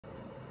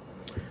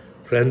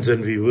Friends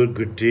and viewer,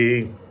 good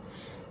day.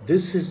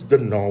 This is the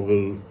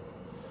novel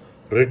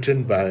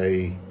written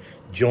by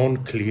John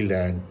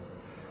Cleland.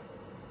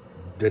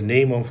 The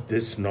name of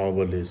this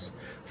novel is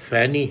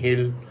Fanny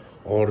Hill,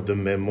 or the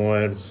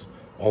Memoirs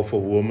of a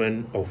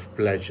Woman of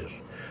Pleasure.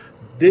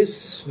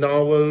 This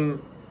novel,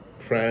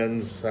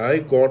 friends, I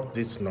got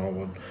this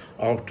novel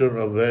after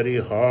a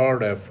very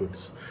hard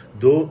efforts.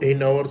 Though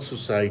in our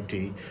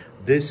society,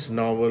 this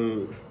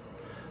novel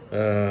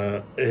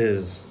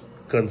is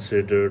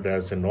considered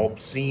as an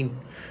obscene,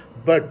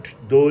 but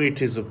though it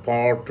is a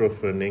part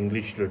of an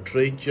English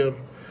literature,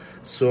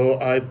 so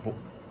I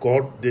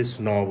got this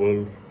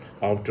novel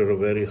after a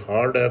very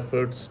hard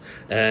efforts,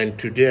 and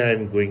today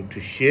I'm going to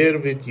share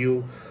with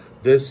you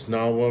this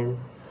novel,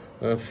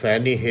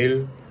 Fanny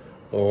Hill,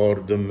 or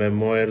the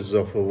Memoirs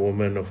of a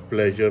Woman of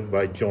Pleasure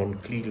by John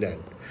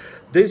Cleland.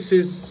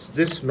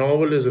 This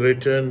novel is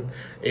written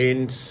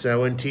in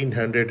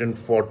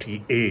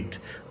 1748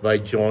 by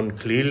John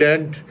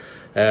Cleland.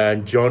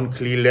 And John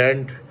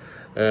Cleland,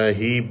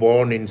 he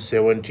born in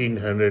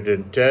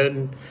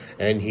 1710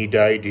 and he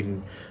died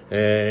in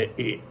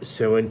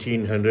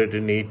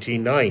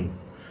 1789.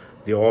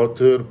 The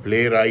author,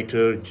 playwright,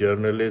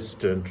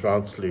 journalist, and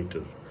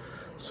translator.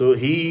 So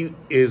he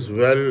is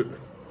well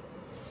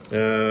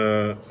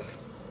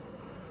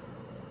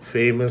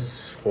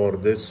famous for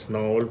this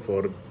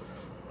novel,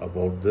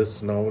 about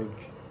this novel,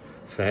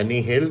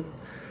 Fanny Hill,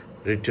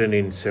 written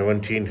in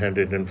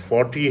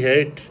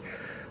 1748.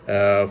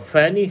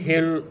 Fanny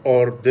Hill,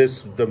 or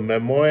the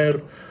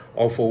Memoir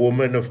of a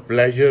Woman of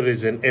Pleasure,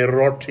 is an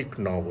erotic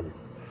novel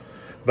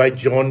by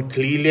John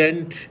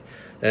Cleland,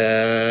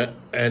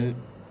 an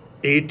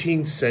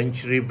 18th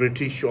century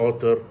British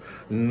author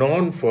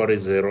known for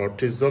his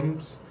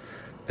eroticisms.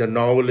 The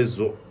novel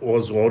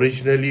was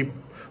originally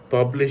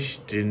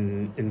published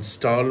in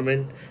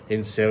installment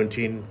in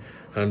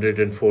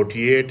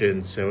 1748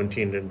 and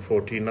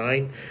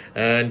 1749,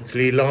 and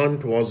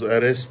Cleland was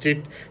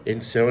arrested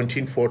in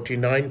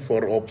 1749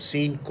 for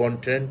obscene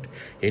content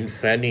in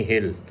Fanny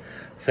Hill.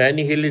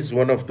 Fanny Hill is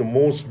one of the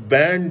most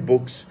banned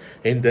books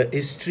in the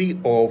history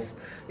of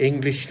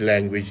English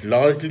language,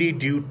 largely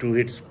due to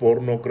its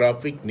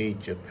pornographic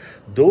nature.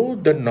 Though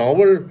the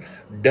novel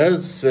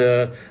does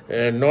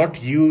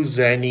not use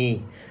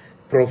any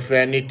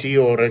profanity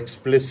or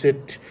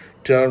explicit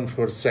term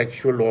for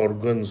sexual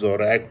organs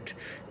or act,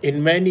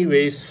 in many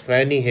ways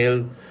Fanny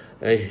Hill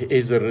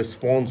is a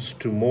response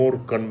to more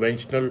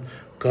conventional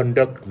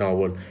conduct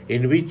novel,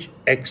 in which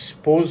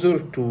exposure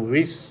to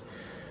vice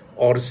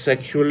or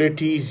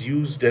sexuality is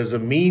used as a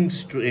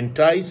means to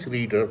entice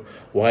reader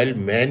while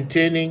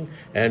maintaining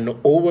an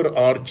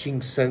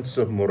overarching sense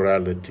of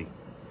morality.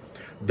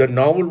 The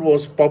novel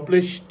was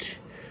published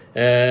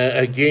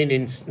again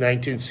in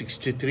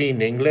 1963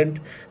 in England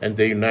and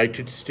the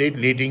United States,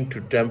 leading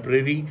to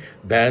temporary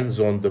bans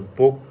on the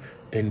book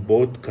in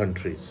both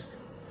countries.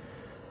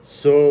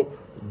 So,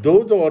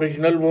 though the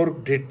original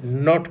work did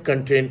not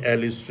contain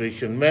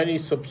illustration, many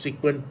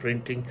subsequent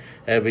printing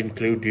have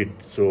included.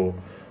 So,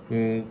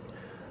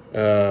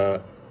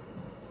 the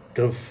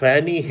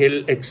Fanny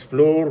Hill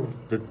explore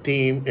the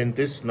theme in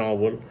this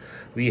novel.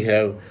 We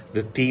have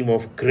the theme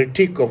of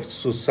critique of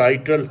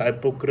societal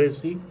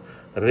hypocrisy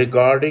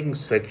regarding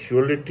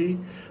sexuality,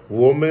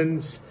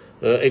 women's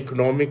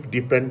economic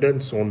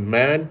dependence on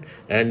man,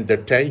 and the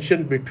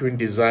tension between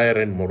desire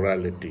and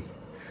morality.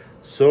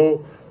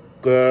 So,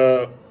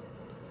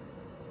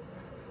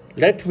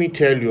 let me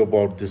tell you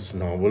about this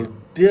novel.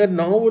 The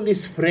novel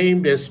is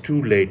framed as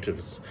two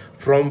letters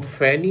from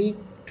Fanny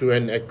to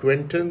an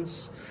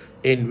acquaintance,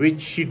 in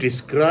which she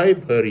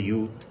described her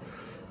youth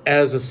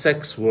as a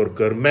sex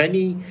worker.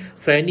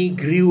 Fanny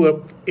grew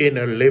up in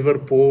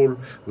Liverpool,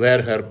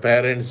 where her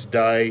parents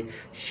died.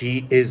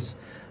 She is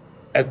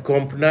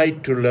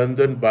accompanied to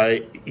London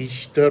by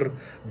Esther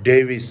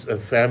Davis, a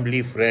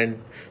family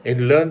friend.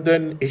 In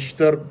London,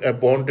 Esther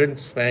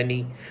abandons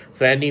Fanny.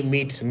 Fanny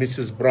meets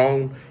Mrs.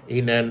 Brown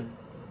in an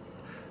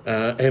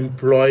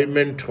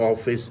employment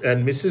office,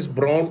 and Mrs.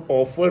 Brown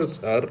offers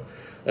her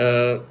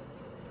a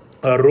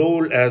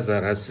role as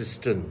her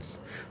assistant.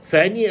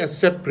 Fanny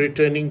accepts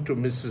returning to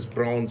Mrs.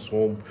 Brown's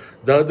home.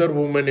 The other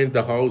women in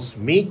the house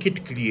make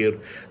it clear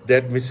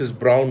that Mrs.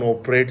 Brown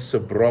operates a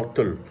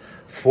brothel.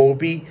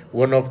 Phoebe,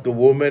 one of the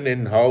women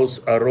in house,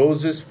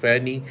 arouses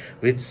Fanny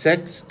with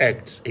sex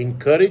acts,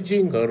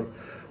 encouraging her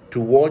to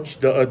watch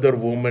the other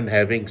woman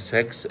having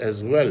sex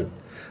as well.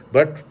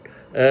 But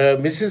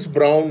Mrs.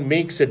 Brown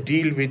makes a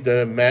deal with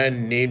a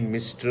man named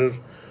Mr.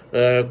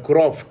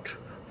 Croft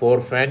for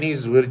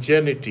Fanny's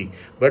virginity,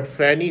 but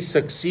Fanny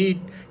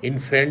succeeds in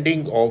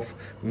fending off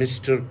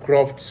Mr.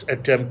 Croft's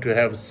attempt to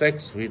have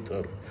sex with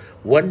her.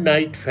 One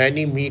night,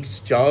 Fanny meets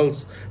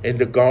Charles in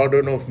the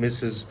garden of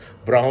Mrs.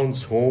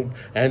 Brown's home,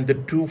 and the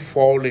two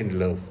fall in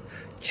love.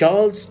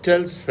 Charles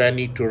tells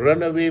Fanny to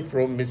run away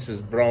from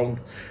Mrs.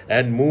 Brown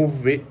and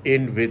move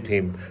in with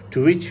him,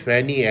 to which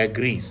Fanny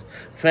agrees.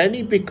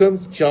 Fanny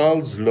becomes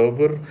Charles'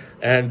 lover,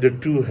 and the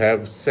two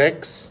have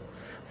sex.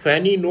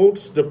 Fanny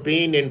notes the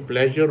pain and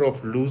pleasure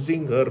of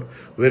losing her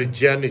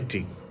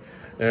virginity.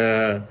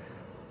 uh,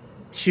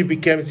 she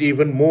becomes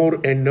even more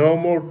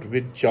enamored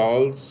with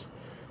Charles,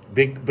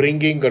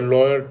 bringing a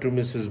lawyer to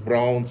Mrs.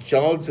 Brown.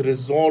 Charles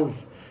resolves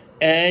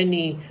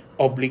any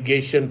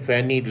obligation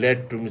Fanny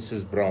led to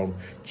Mrs. Brown.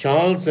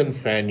 Charles and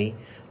Fanny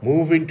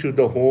move into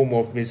the home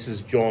of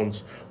Mrs.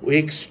 Jones, who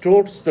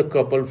extorts the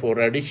couple for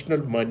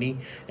additional money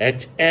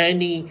at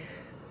any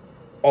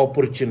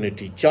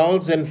opportunity.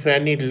 Charles and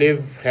Fanny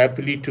live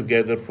happily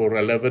together for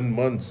 11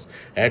 months,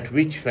 at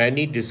which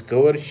Fanny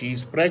discovers she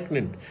is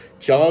pregnant.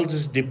 Charles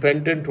is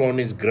dependent on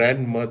his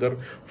grandmother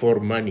for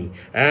money,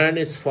 and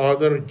his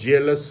father,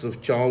 jealous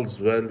of Charles'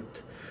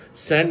 wealth,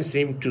 sends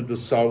him to the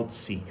South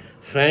Sea.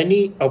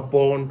 Fanny,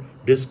 upon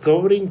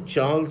discovering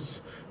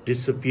Charles'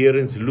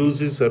 disappearance,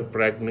 loses her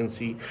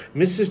pregnancy.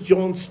 Mrs.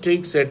 Jones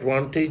takes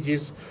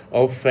advantages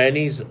of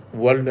Fanny's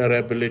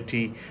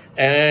vulnerability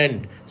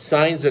and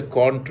signs a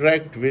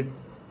contract with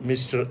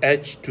Mr.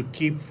 H to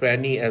keep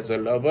Fanny as a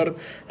lover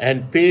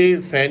and pay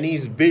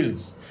Fanny's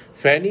bills.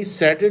 Fanny,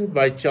 saddened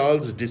by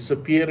Charles'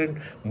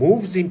 disappearance,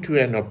 moves into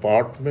an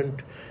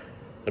apartment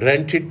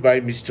rented by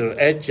Mr.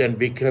 H and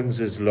becomes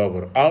his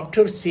lover.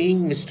 After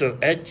seeing Mr.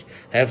 H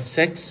have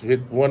sex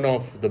with one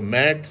of the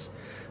maids,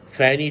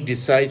 Fanny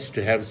decides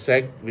to have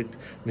sex with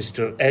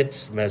Mr.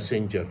 H's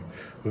messenger,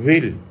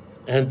 Will,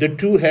 and the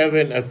two have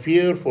an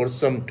affair for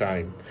some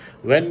time.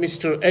 When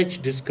Mr.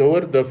 H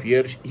discovers the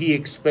affair, he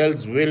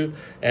expels Will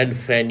and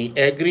Fanny,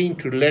 agreeing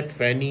to let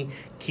Fanny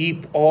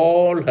keep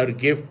all her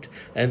gift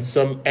and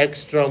some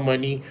extra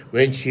money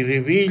when she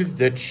reveals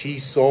that she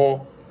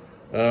saw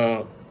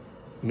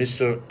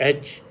Mr.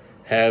 H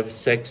have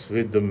sex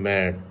with the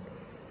maid.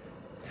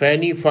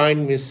 Fanny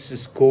finds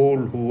Mrs. Cole,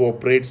 who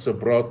operates a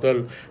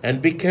brothel,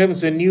 and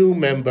becomes a new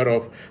member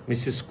of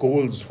Mrs.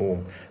 Cole's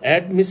home.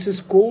 At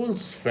Mrs.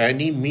 Cole's,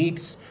 Fanny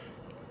meets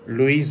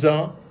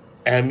Louisa,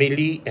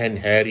 Emily, and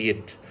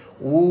Harriet,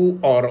 who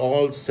are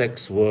all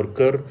sex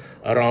workers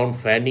around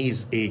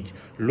Fanny's age.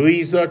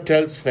 Louisa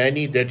tells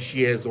Fanny that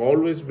she has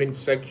always been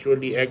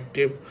sexually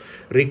active,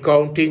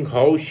 recounting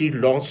how she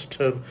lost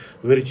her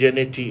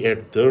virginity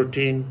at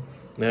 13.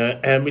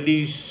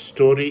 Emily's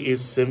story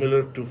is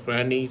similar to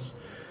Fanny's.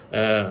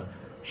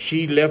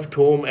 She left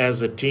home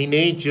as a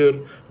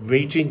teenager,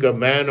 meeting a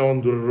man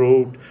on the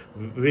road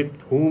with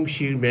whom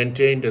she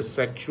maintained a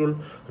sexual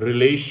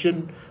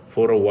relation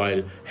for a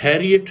while.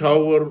 Harriet,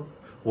 however,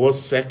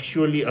 was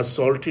sexually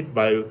assaulted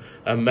by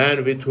a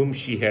man with whom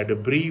she had a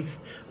brief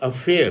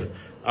affair.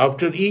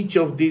 After each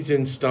of these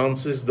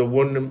instances, the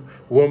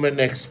woman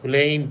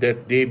explained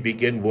that they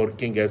began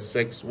working as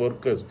sex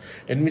workers.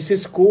 In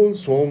Mrs.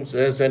 Cole's home,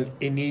 as an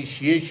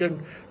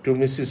initiation to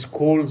Mrs.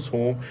 Cole's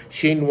home,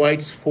 she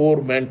invites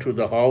 4 men to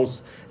the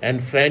house,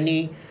 and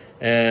Fanny,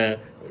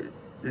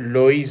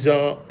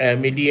 Louisa,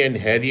 Emily, and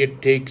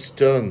Harriet takes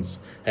turns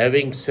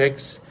having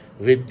sex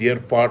with their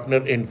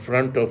partner in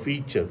front of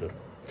each other.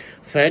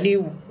 Fanny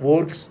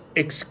works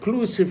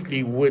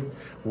exclusively with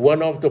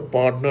one of the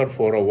partner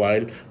for a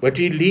while, but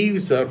he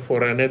leaves her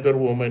for another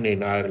woman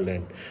in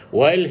Ireland.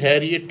 While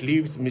Harriet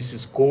leaves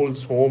Mrs.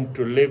 Cole's home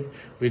to live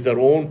with her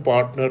own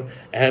partner,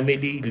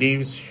 Emily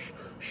leaves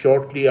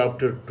shortly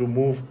after to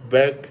move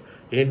back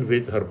in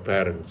with her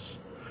parents.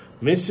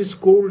 Mrs.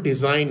 Cole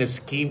designed a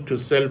scheme to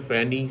sell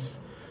Fanny's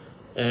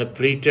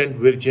pretend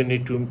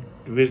virginity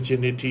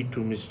to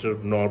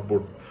Mr.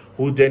 Norbert,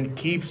 who then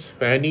keeps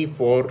Fanny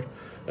for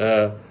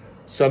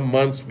some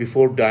months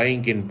before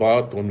dying in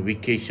Bath on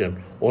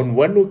vacation. On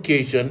one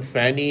occasion,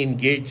 Fanny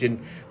engaged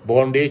in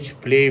bondage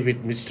play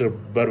with Mr.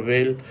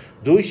 Burwell,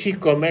 though she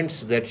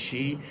comments that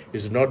she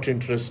is not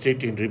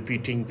interested in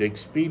repeating the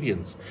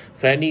experience.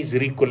 Fanny's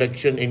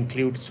recollection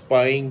includes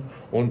spying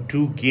on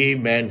 2 gay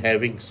men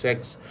having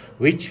sex,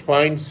 which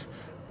finds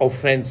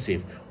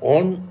offensive.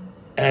 On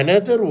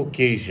another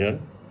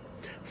occasion,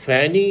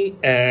 Fanny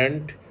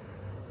and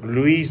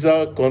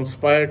Louisa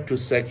conspired to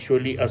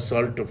sexually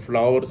assault a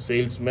flower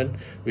salesman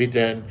with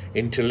an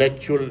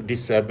intellectual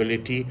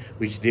disability,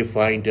 which they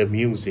find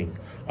amusing.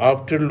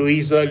 After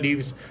Louisa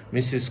leaves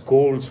Mrs.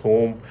 Cole's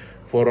home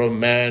for a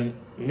man,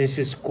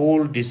 Mrs.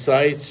 Cole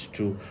decides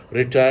to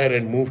retire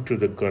and move to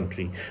the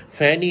country.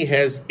 Fanny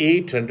has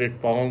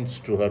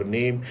 £800 to her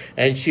name,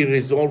 and she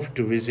resolves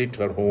to visit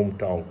her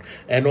hometown.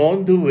 And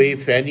on the way,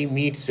 Fanny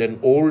meets an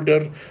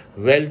older,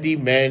 wealthy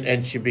man,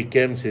 and she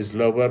becomes his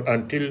lover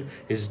until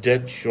his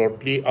death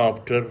shortly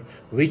after,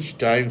 which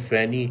time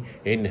Fanny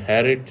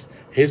inherits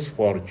his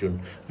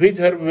fortune. With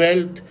her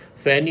wealth,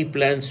 Fanny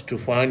plans to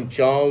find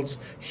Charles.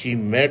 She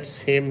meets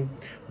him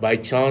by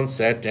chance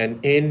at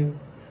an inn.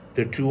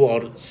 The two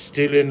are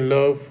still in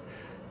love,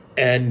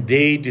 and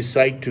they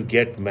decide to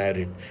get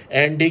married,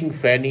 ending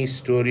Fanny's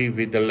story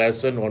with a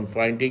lesson on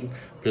finding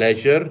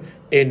pleasure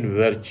in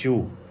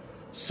virtue.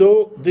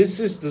 So this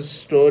is the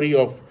story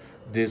of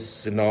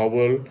this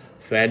novel,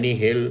 Fanny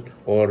Hill,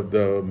 or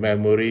the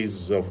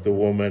Memoirs of the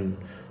Woman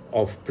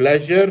of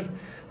Pleasure.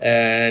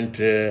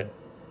 And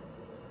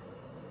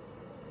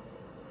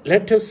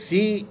let us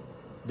see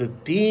the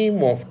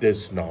theme of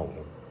this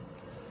novel.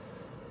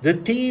 The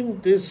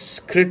theme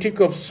is critic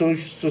of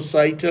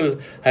societal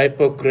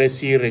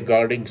hypocrisy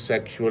regarding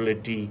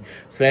sexuality.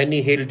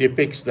 Fanny Hill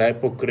depicts the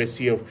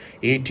hypocrisy of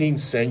 18th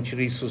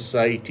century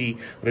society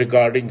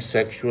regarding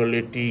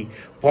sexuality.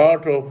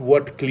 Part of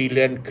what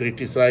Cleland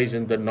criticized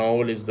in the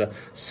novel is the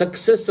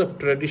success of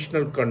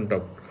traditional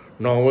conduct.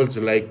 Novels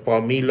like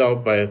Pamela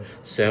by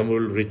Samuel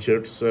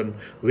Richardson,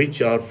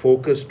 which are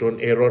focused on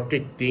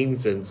erotic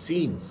themes and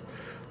scenes,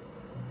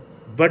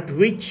 but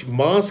which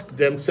mask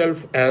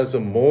themselves as a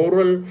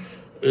moral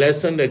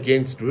lesson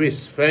against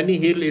vice. Fanny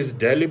Hill is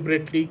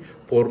deliberately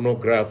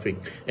pornographic,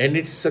 and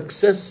its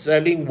success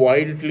selling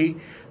widely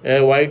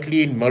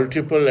in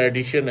multiple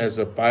editions as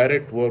a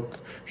pirate work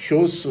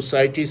shows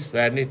society's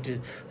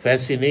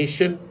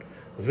fascination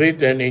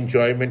with an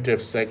enjoyment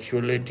of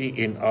sexuality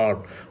in art.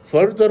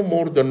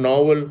 Furthermore, the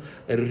novel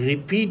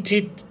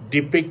repeated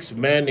depicts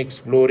men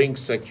exploring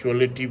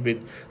sexuality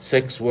with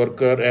sex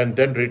worker and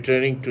then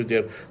returning to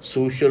their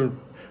social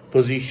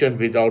position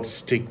without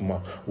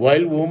stigma.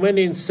 While women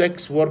in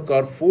sex work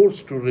are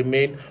forced to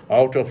remain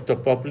out of the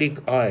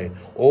public eye,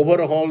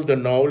 overall the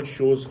novel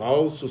shows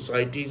how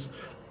society's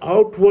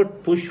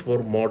outward push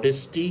for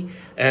modesty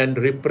and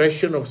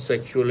repression of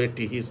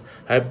sexuality is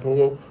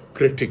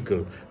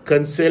hypocritical,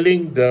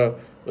 concealing the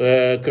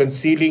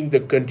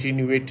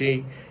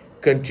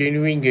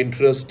continuing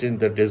interest in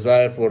the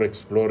desire for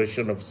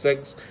exploration of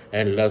sex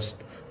and lust.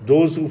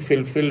 Those who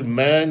fulfill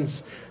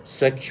man's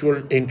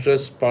sexual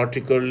interest,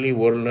 particularly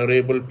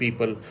vulnerable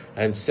people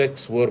and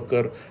sex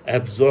workers,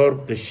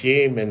 absorb the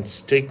shame and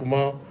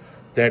stigma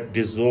that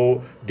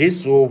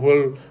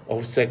dissolval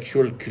of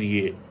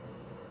sexuality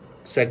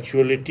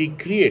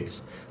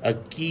creates. A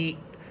key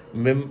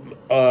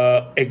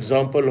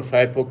example of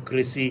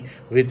hypocrisy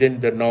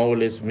within the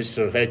novel is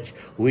Mr. H,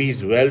 who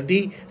is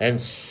wealthy and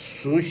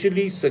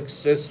socially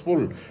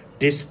successful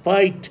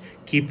despite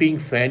keeping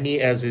Fanny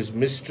as his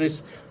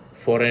mistress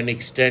for an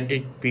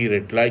extended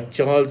period. Like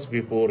Charles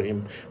before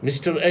him,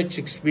 Mr. H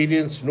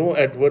experienced no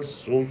adverse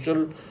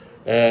social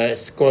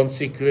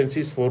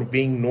consequences for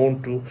being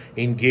known to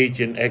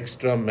engage in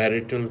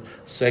extramarital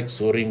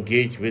sex or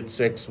engage with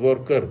sex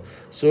worker.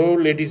 So,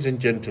 ladies and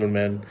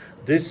gentlemen,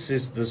 this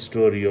is the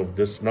story of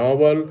this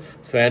novel,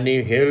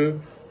 Fanny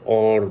Hill,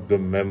 or the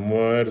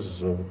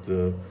Memoirs of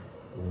the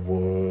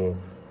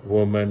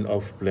Woman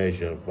of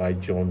Pleasure by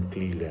John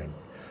Cleland.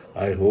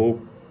 I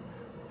hope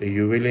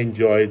you will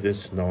enjoy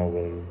this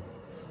novel.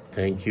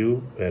 Thank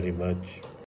you very much.